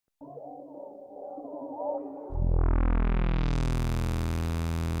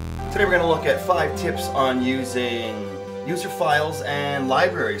Today we're going to look at 5 tips on using user files and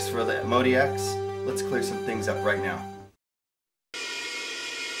libraries for the MODX. Let's clear some things up right now.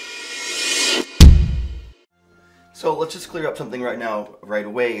 So let's just clear up something right now, right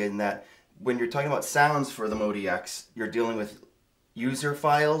away, in that when you're talking about sounds for the MODX, you're dealing with user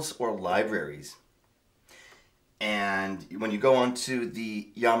files or libraries. And when you go onto the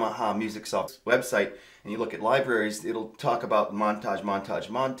Yamaha MODX website and you look at libraries, it'll talk about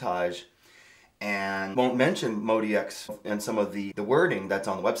montage, and won't mention MODX and some of the wording that's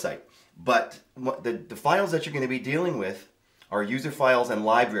on the website. But the files that you're going to be dealing with are user files and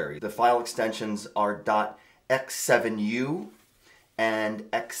libraries. The file extensions are .x7u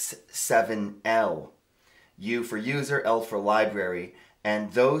and x7l. U for user, L for library,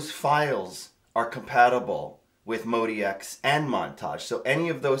 and those files are compatible with MODX and Montage. So any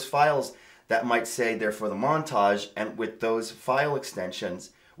of those files that might say they're for the Montage and with those file extensions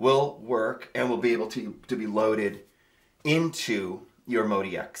will work and will be able to be loaded into your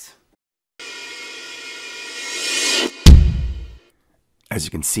MODX. As you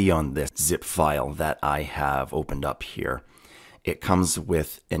can see on this zip file that I have opened up here, it comes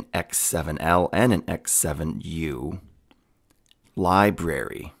with an X7L and an X7U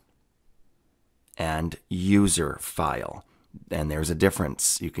library and user file. And there's a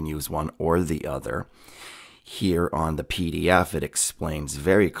difference. You can use one or the other. Here on the PDF, it explains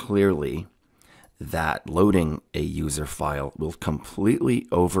very clearly that loading a user file will completely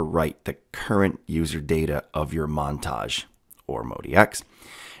overwrite the current user data of your Montage or MODX.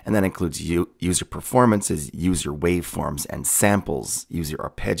 And that includes user performances, user waveforms and samples, user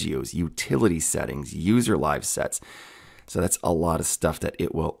arpeggios, utility settings, user live sets. So that's a lot of stuff that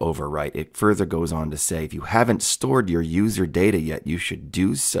it will overwrite. It further goes on to say if you haven't stored your user data yet, you should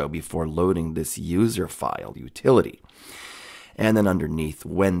do so before loading this user file utility. And then underneath,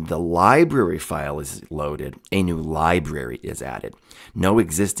 when the library file is loaded, a new library is added. No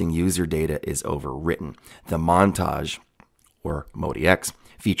existing user data is overwritten. The Montage or MODX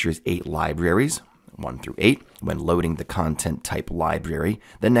features 8 libraries, 1 through 8. When loading the content type library,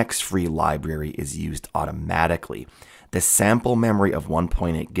 the next free library is used automatically. The sample memory of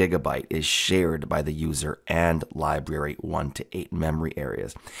 1.8 gigabyte is shared by the user and library 1 to 8 memory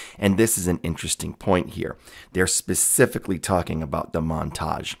areas. And this is an interesting point here. They're specifically talking about the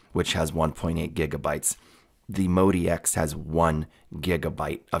Montage, which has 1.8 gigabytes. The MODX has 1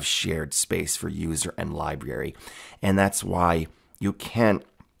 gigabyte of shared space for user and library. And that's why you can't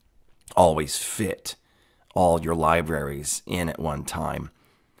always fit all your libraries in at one time.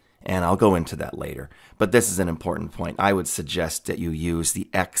 And I'll go into that later. But this is an important point. I would suggest that you use the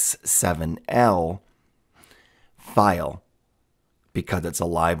X7L file because it's a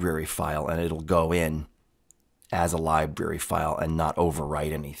library file and it'll go in as a library file and not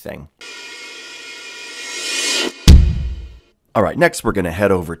overwrite anything. All right, next we're going to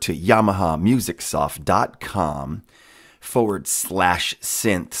head over to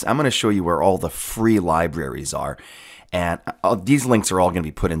yamahamusicsoft.com/synths. I'm going to show you where all the free libraries are. And these links are all going to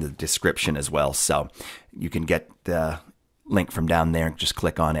be put in the description as well. So you can get the link from down there and just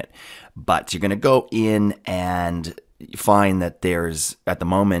click on it. But you're going to go in and find that there's, at the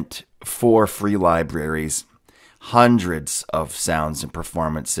moment, 4 free libraries, hundreds of sounds and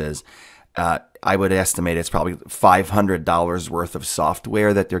performances. I would estimate it's probably $500 worth of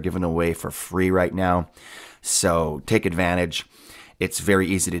software that they're giving away for free right now. So take advantage. It's very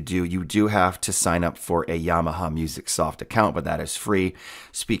easy to do. You do have to sign up for a Yamaha MusicSoft account, but that is free.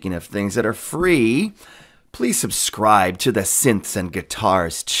 Speaking of things that are free, please subscribe to the Synths and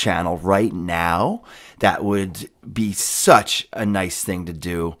Guitars channel right now. That would be such a nice thing to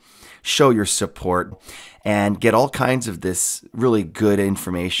do. Show your support and get all kinds of this really good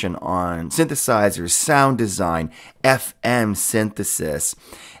information on synthesizers, sound design, FM synthesis,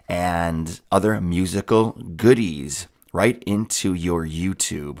 and other musical goodies right into your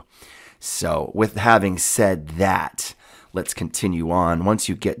YouTube. So with having said that, let's continue on. Once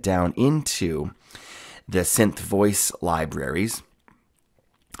you get down into the synth voice libraries,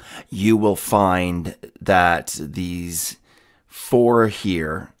 you will find that these 4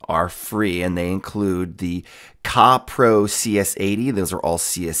 here are free, and they include the Ka Pro CS80. Those are all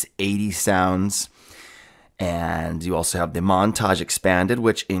CS80 sounds. And you also have the Montage Expanded,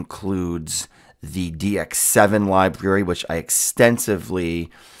 which includes the DX7 library, which I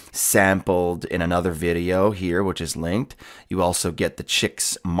extensively sampled in another video here, which is linked. You also get the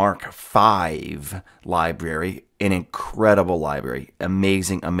Chix Mark V library, an incredible library.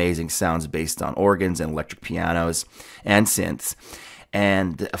 Amazing, amazing sounds based on organs and electric pianos and synths.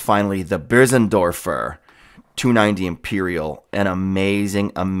 And finally, the Bosendorfer 290 Imperial, an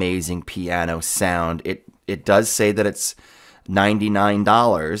amazing, amazing piano sound. It does say that it's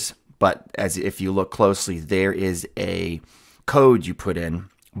 $99, but as if you look closely, there is a code you put in,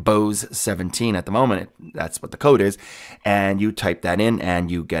 Bose 17 at the moment. That's what the code is, and you type that in and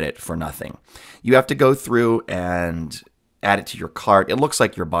you get it for nothing. You have to go through and add it to your cart. It looks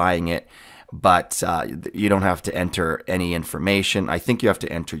like you're buying it, but you don't have to enter any information. I think you have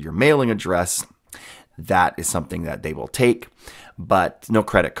to enter your mailing address. That is something that they will take, but no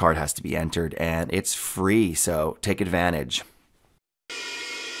credit card has to be entered, and it's free, so take advantage.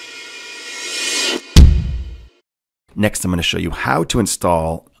 Next, I'm going to show you how to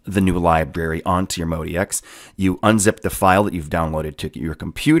install the new library onto your MODX. You unzip the file that you've downloaded to your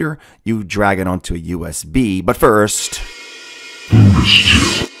computer, you drag it onto a USB, but first,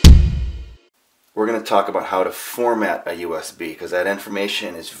 we're going to talk about how to format a USB, because that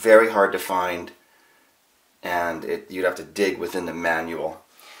information is very hard to find, and you'd have to dig within the manual.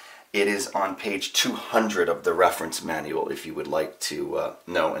 It is on page 200 of the reference manual if you would like to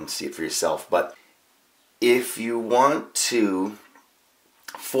know and see it for yourself. But if you want to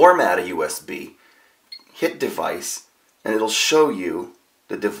format a USB, hit Device, and it'll show you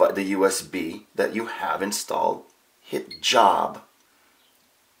the USB that you have installed. Hit Job,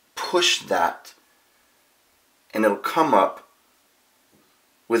 push that, and it'll come up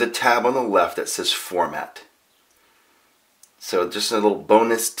with a tab on the left that says Format. So just a little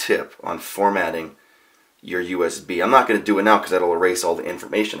bonus tip on formatting your USB. I'm not going to do it now because that'll erase all the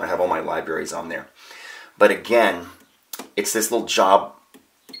information. I have all my libraries on there. But again, it's this little Job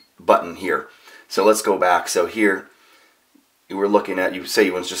button here. So let's go back. So here, you were looking at, you say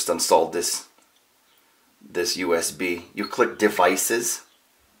you just installed this USB. You click Devices,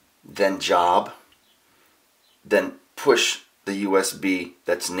 then Job, then push the USB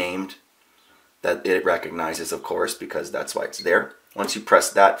that's named, that it recognizes, of course, because that's why it's there. Once you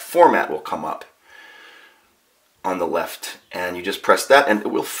press that, Format will come up on the left, and you just press that and it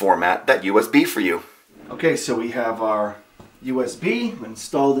will format that USB for you. Okay, so we have our USB. We'll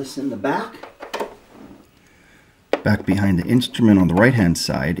install this in the back. Back behind the instrument on the right hand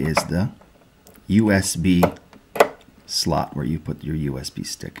side is the USB slot where you put your USB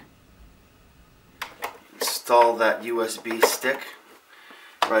stick. Install that USB stick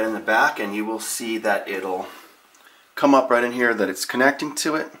right in the back, and you will see that it'll come up right in here that it's connecting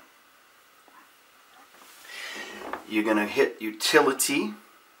to it. You're going to hit Utility,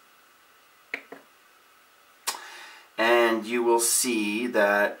 and you will see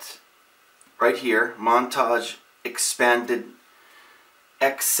that right here, Montage Expanded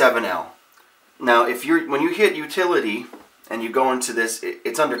X7L. Now, when you hit Utility and you go into this,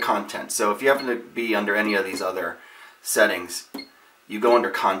 it's under Content. So if you happen to be under any of these other settings, you go under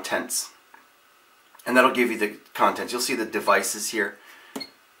Contents, and that'll give you the contents. You'll see the devices here.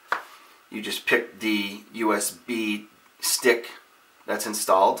 You just pick the USB stick that's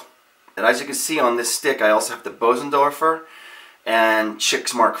installed. And as you can see on this stick, I also have the Bosendorfer and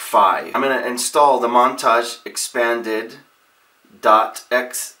Chix Mark V. I'm going to install the Montage Expanded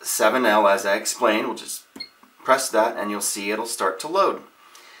 .x7l as I explained. We'll just press that and you'll see it'll start to load.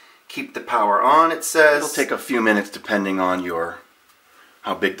 Keep the power on, it says. It'll take a few minutes depending on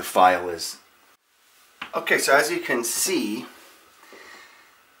how big the file is. Okay, so as you can see,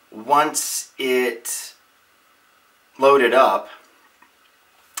 once it loaded up,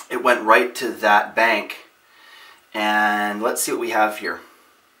 it went right to that bank, and let's see what we have here.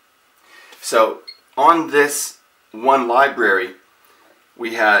 So on this one library,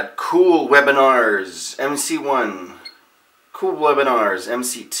 we had Cool Webinars MC1, Cool Webinars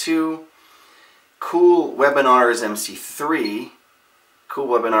MC2, Cool Webinars MC3, Cool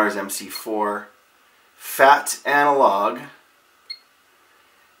Webinars MC4, Fat Analog,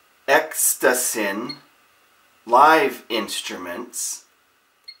 Extasin, Live Instruments,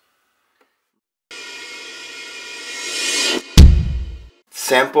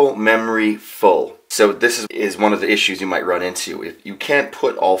 Sample Memory Full. So this is one of the issues you might run into. If you can't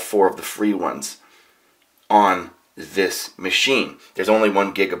put all 4 of the free ones on this machine. There's only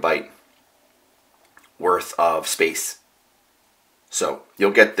 1 gigabyte worth of space. So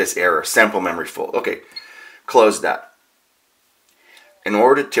you'll get this error, sample memory full. Okay, close that. In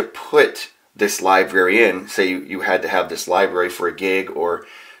order to put this library in, say you had to have this library for a gig or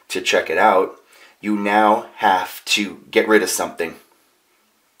to check it out, you now have to get rid of something,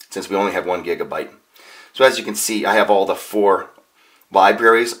 since we only have 1 gigabyte. So as you can see, I have all the 4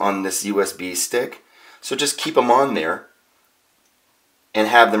 libraries on this USB stick. So just keep them on there and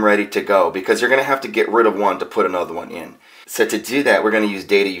have them ready to go, because you're going to have to get rid of one to put another one in. So to do that, we're going to use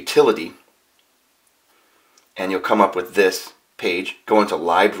Data Utility. and you'll come up with this page. Go into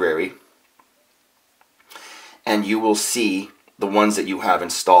Library, and you will see the ones that you have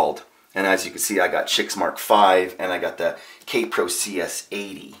installed. And as you can see, I got Chix Mark V and I got the K-Pro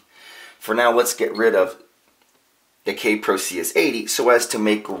CS80. For now, let's get rid of the K-Pro CS80 so as to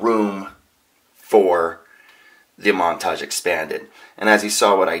make room for the Montage Expanded. And as you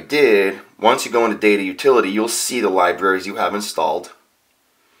saw what I did, once you go into Data Utility, you'll see the libraries you have installed.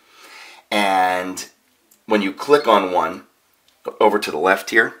 And when you click on one, over to the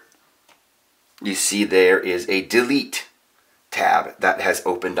left here, you see there is a Delete tab that has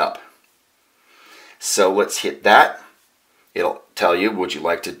opened up. So let's hit that. It'll tell you, would you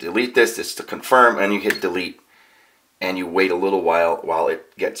like to delete this? This is to confirm, and you hit delete, and you wait a little while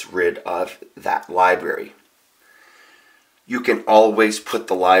it gets rid of that library. You can always put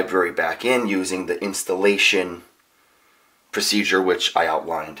the library back in using the installation procedure which I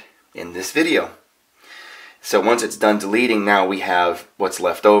outlined in this video. So once it's done deleting, now we have what's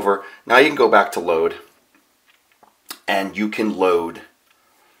left over. Now you can go back to load, and you can load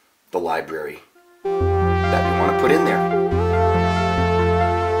the library that you want to put in there.